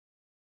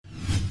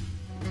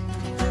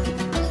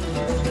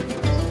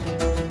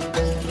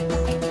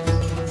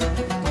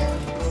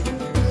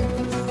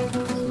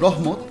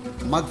রহমত,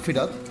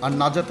 মাগফিরাত আর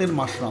নাজাতের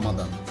মাস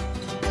রামাদান।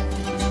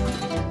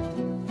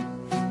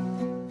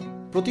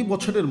 প্রতি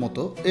বছরের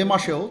মতো এ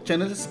মাসেও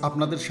চ্যানেলস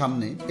আপনাদের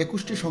সামনে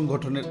 21টি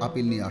সংগঠনের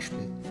আপিল নিয়ে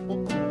আসবে।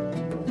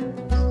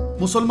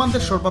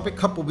 মুসলমানদের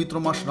সর্বাপেক্ষা পবিত্র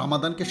মাস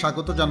রামাদানকে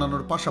স্বাগত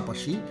জানানোর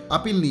পাশাপাশি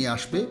আপিল নিয়ে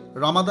আসবে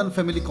রামাদান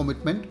ফ্যামিলি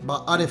কমিটমেন্ট বা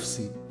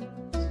আরএফসি।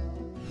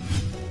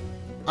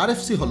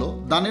 আরএফসি হল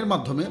দানের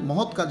মাধ্যমে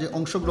মহৎ কাজে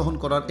অংশগ্রহণ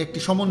করার একটি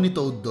সমন্বিত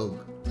উদ্যোগ।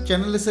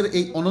 চ্যানেলসের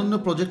এই অনন্য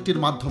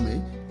প্রজেক্টটির মাধ্যমে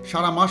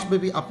সারা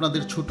মাসব্যাপী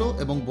আপনাদের ছোট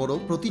এবং বড়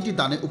প্রতিটি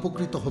দানে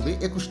উপকৃত হবে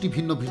 21টি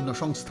ভিন্ন ভিন্ন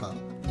সংস্থা,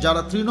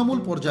 যারা তৃণমূল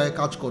পর্যায়ে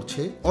কাজ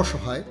করছে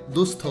অসহায়,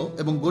 দুস্থ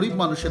এবং গরিব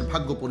মানুষের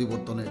ভাগ্য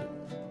পরিবর্তনের।